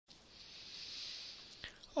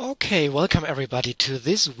Okay, welcome everybody to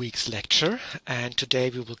this week's lecture, and today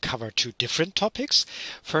we will cover two different topics.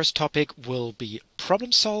 First topic will be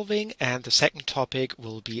problem solving, and the second topic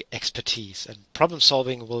will be expertise. And problem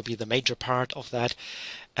solving will be the major part of that,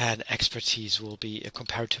 and expertise will be a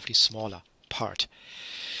comparatively smaller part.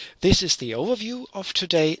 This is the overview of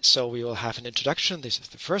today, so we will have an introduction. This is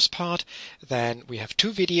the first part. Then we have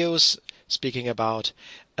two videos speaking about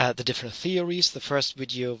the different theories. The first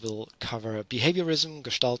video will cover behaviorism,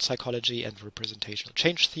 Gestalt Psychology, and Representational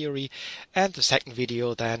Change Theory. And the second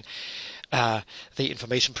video then the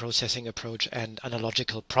information processing approach and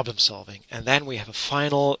analogical problem solving. And then we have a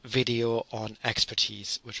final video on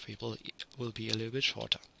expertise, which will be a little bit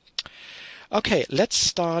shorter. Okay, let's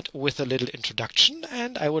start with a little introduction,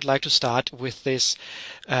 and I would like to start with this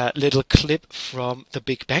little clip from the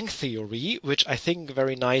Big Bang Theory, which I think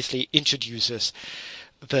very nicely introduces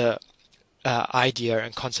the idea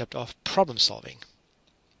and concept of problem solving.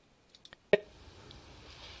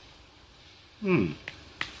 The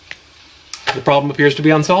problem appears to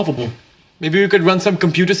be unsolvable. Maybe we could run some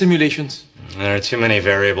computer simulations. There are too many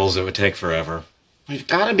variables. It would take forever. We've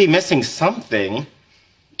got to be missing something.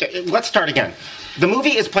 Let's start again. The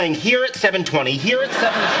movie is playing here at 7:20, here at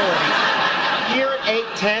 7:40, here at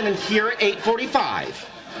 8:10, and here at 8:45.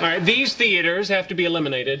 All right, these theaters have to be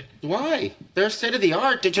eliminated. Why? They're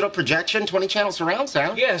state-of-the-art, digital projection, 20-channel surround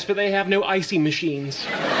sound. Yes, but they have no icy machines.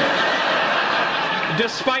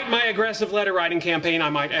 Despite my aggressive letter writing campaign, I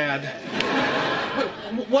might add.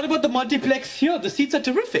 What about the multiplex here? The seats are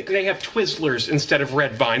terrific. They have Twizzlers instead of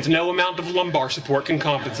red vines. No amount of lumbar support can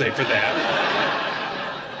compensate for that.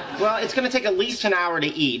 Well, it's going to take at least an hour to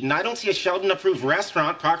eat, and I don't see a Sheldon-approved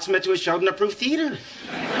restaurant proximate to a Sheldon-approved theater.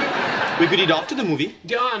 We could eat after the movie.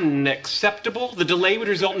 Unacceptable. The delay would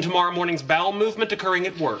result in tomorrow morning's bowel movement occurring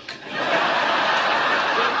at work.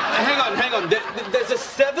 Hang on. There's a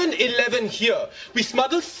 7-Eleven here. We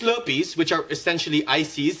smuggle Slurpees, which are essentially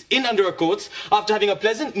ices, in under our coats after having a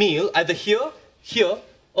pleasant meal either here,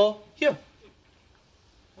 or here.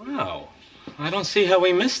 Wow. I don't see how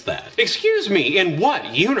we missed that. Excuse me, in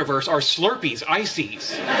what universe are Slurpees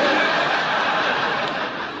ices?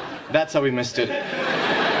 That's how we missed it.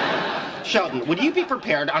 Sheldon, would you be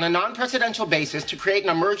prepared on a non-presidential basis to create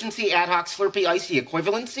an emergency ad hoc Slurpee icy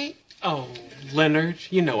equivalency? Oh, Leonard,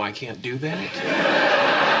 you know I can't do that.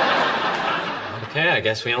 Okay, I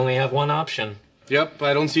guess we only have one option. Yep,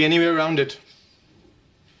 I don't see any way around it.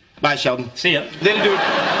 Bye, Sheldon. See ya. They'll do it.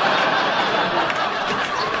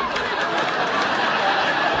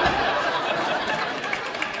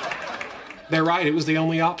 They're right, it was the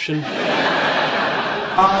only option.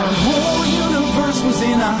 Our whole universe was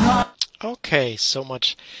in a hot. Okay, so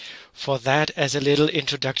much for that as a little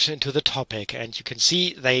introduction to the topic, and you can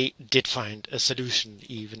see they did find a solution,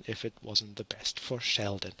 even if it wasn't the best for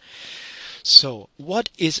Sheldon. So, what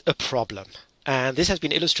is a problem? And this has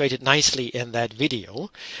been illustrated nicely in that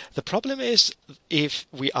video. The problem is if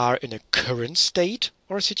we are in a current state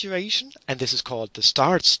or situation, and this is called the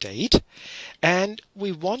start state, and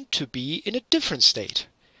we want to be in a different state.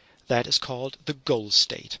 That is called the goal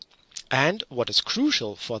state. And what is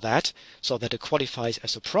crucial for that, so that it qualifies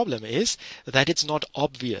as a problem, is that it's not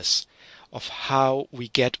obvious of how we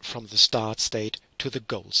get from the start state to the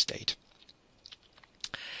goal state.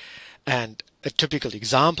 And a typical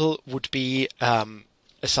example would be,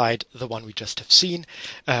 aside the one we just have seen,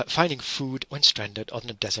 finding food when stranded on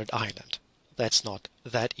a desert island. That's not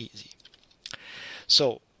that easy.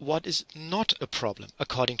 So, what is not a problem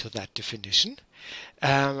according to that definition?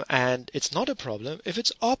 And it's not a problem if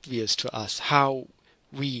it's obvious to us how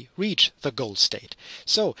we reach the goal state.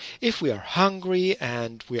 So, if we are hungry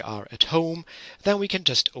and we are at home, then we can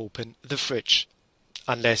just open the fridge.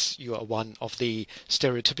 Unless you are one of the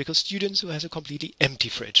stereotypical students who has a completely empty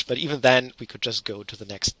fridge. But even then, we could just go to the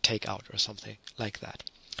next takeout or something like that.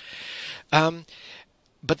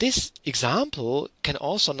 But this example can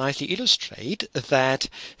also nicely illustrate that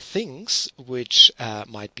things which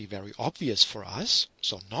might be very obvious for us,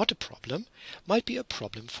 so not a problem, might be a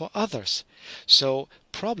problem for others. So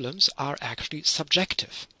problems are actually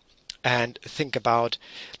subjective. And think about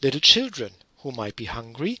little children who might be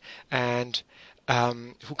hungry and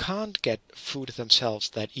who can't get food themselves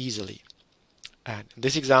that easily. And in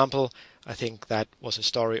this example, I think that was a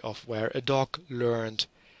story of where a dog learned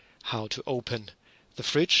how to open the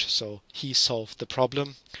fridge, so he solved the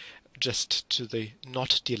problem just to the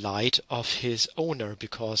not delight of his owner,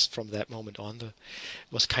 because from that moment on it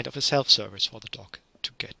was kind of a self-service for the dog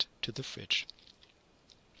to get to the fridge.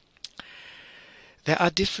 There are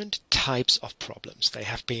different types of problems. They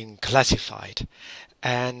have been classified,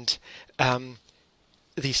 and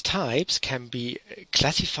these types can be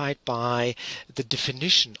classified by the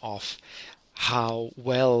definition of how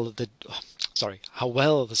well the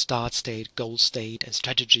start state, goal state, and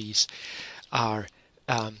strategies are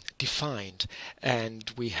defined.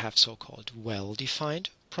 And we have so-called well-defined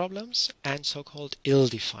problems and so-called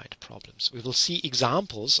ill-defined problems. We will see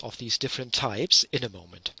examples of these different types in a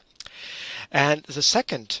moment. And the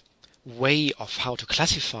second way of how to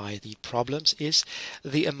classify the problems is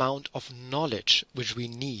the amount of knowledge which we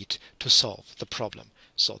need to solve the problem.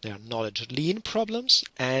 So there are knowledge-lean problems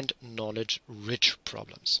and knowledge-rich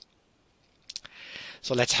problems.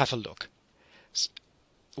 So let's have a look.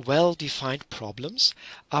 Well-defined problems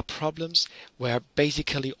are problems where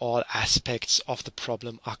basically all aspects of the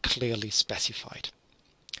problem are clearly specified.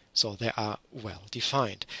 So they are well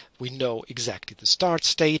defined. We know exactly the start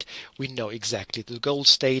state, we know exactly the goal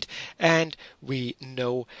state, and we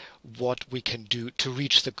know what we can do to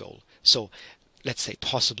reach the goal. So let's say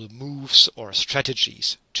possible moves or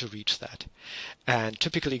strategies to reach that. And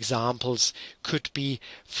typical examples could be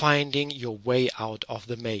finding your way out of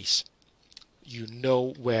the maze. You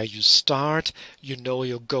know where you start, you know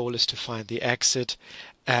your goal is to find the exit,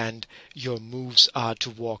 and your moves are to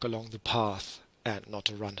walk along the path and not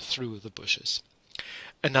to run through the bushes.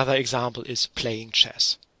 Another example is playing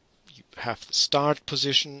chess. You have the start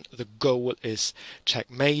position, the goal is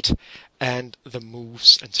checkmate, and the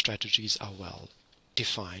moves and strategies are well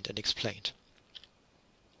defined and explained.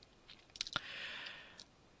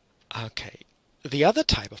 Okay. The other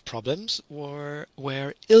type of problems were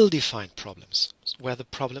ill-defined problems, where the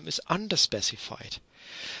problem is underspecified.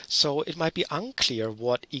 So it might be unclear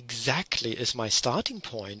what exactly is my starting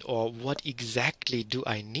point, or what exactly do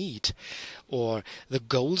I need, or the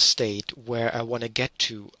goal state where I want to get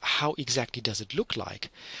to, how exactly does it look like,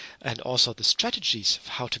 and also the strategies of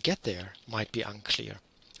how to get there might be unclear.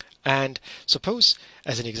 And suppose,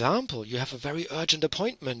 as an example, you have a very urgent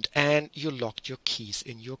appointment and you locked your keys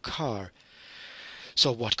in your car.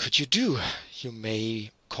 So what could you do? You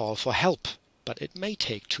may call for help, but it may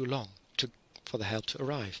take too long for the help to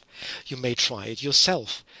arrive. You may try it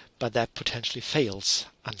yourself, but that potentially fails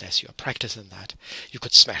unless you are practicing that. You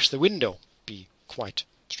could smash the window, be quite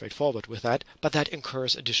straightforward with that, but that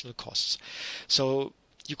incurs additional costs. So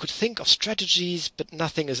you could think of strategies, but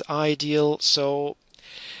nothing is ideal, so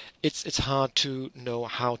it's hard to know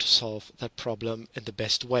how to solve that problem in the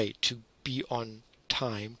best way to be on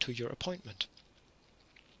time to your appointment.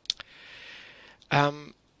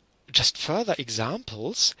 Just further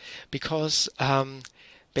examples, because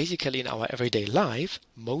basically in our everyday life,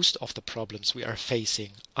 most of the problems we are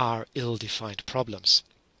facing are ill-defined problems.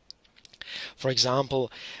 For example,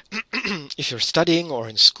 if you're studying or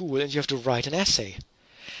in school and you have to write an essay,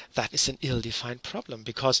 that is an ill-defined problem,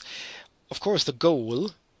 because of course the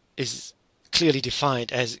goal is clearly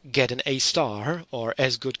defined as get an A star or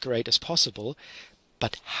as good grade as possible,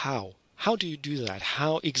 but how? How do you do that?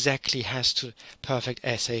 How exactly has the perfect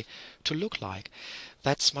essay to look like?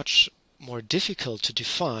 That's much more difficult to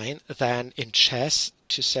define than in chess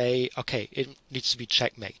to say, okay, it needs to be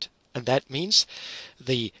checkmate. And that means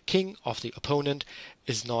the king of the opponent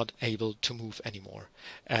is not able to move anymore.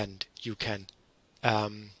 And you can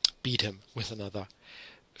beat him with another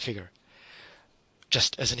figure.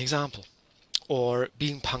 Just as an example. Or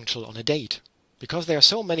being punctual on a date. Because there are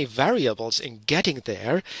so many variables in getting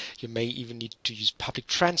there, you may even need to use public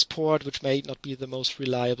transport, which may not be the most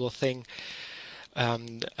reliable thing.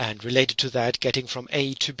 And related to that, getting from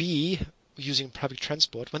A to B using public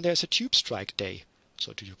transport when there's a tube strike day.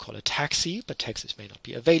 So do you call a taxi, but taxis may not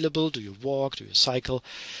be available? Do you walk? Do you cycle?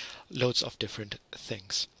 Loads of different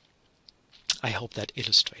things. I hope that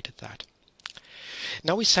illustrated that.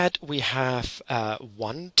 Now we said we have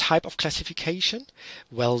one type of classification,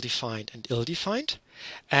 well-defined and ill-defined,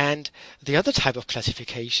 and the other type of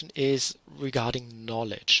classification is regarding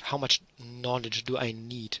knowledge. How much knowledge do I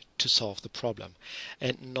need to solve the problem?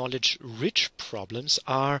 And knowledge-rich problems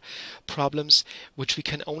are problems which we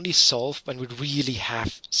can only solve when we really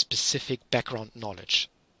have specific background knowledge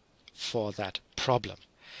for that problem.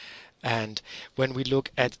 And when we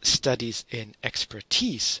look at studies in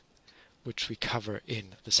expertise, which we cover in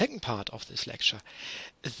the second part of this lecture,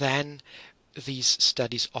 then these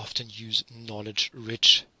studies often use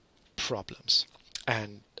knowledge-rich problems.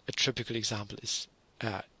 And a typical example is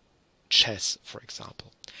chess, for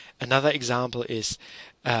example. Another example is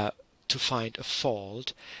to find a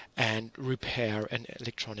fault and repair an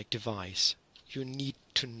electronic device. You need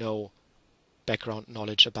to know background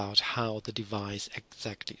knowledge about how the device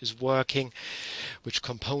exactly is working, which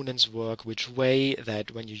components work which way,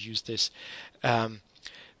 that when you use this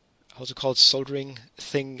how's it called, soldering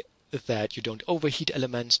thing, that you don't overheat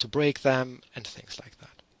elements to break them, and things like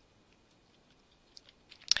that.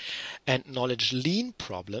 And knowledge lean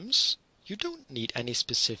problems, you don't need any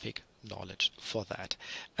specific knowledge for that.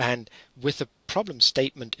 And with the problem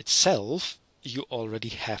statement itself, you already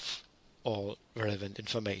have all relevant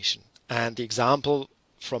information. And the example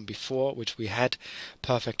from before, which we had,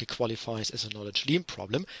 perfectly qualifies as a knowledge lean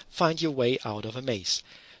problem. Find your way out of a maze.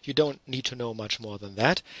 You don't need to know much more than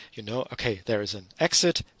that. You know, okay, there is an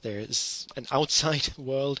exit, there is an outside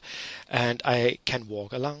world, and I can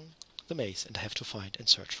walk along the maze and have to find and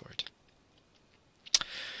search for it.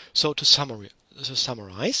 So to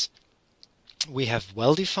summarize, we have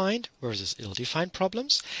well-defined versus ill-defined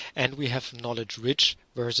problems, and we have knowledge-rich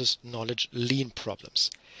versus knowledge-lean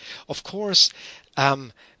problems. Of course,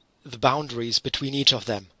 the boundaries between each of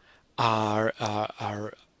them are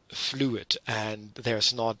fluid, and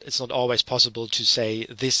it's not always possible to say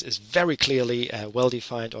this is very clearly a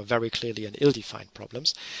well-defined or very clearly an ill-defined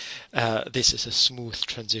problems. This is a smooth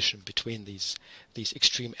transition between these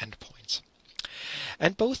extreme endpoints.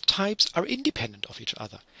 And both types are independent of each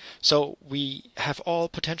other. So we have all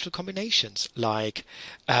potential combinations like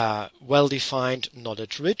well-defined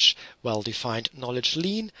knowledge-rich, well-defined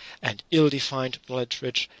knowledge-lean, and ill-defined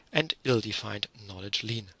knowledge-rich and ill-defined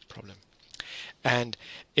knowledge-lean problem. And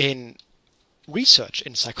in research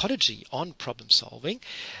in psychology on problem solving,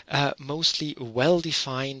 mostly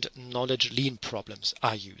well-defined knowledge-lean problems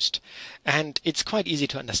are used. And it's quite easy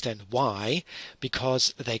to understand why,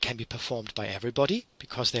 because they can be performed by everybody,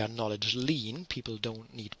 because they are knowledge-lean, people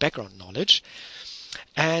don't need background knowledge,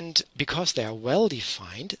 and because they are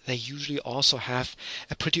well-defined, they usually also have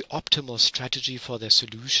a pretty optimal strategy for their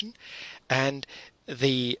solution, and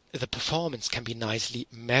the performance can be nicely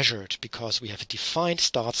measured because we have a defined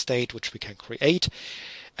start state which we can create,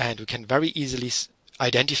 and we can very easily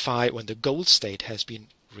identify when the goal state has been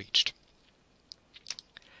reached.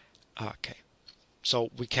 Okay,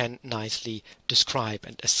 so we can nicely describe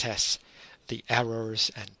and assess the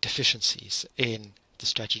errors and deficiencies in the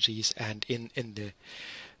strategies and in the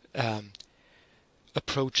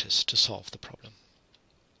approaches to solve the problem.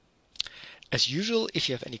 As usual, if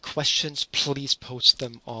you have any questions, please post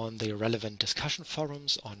them on the relevant discussion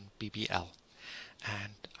forums on BBL.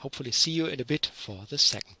 And hopefully see you in a bit for the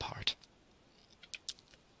second part.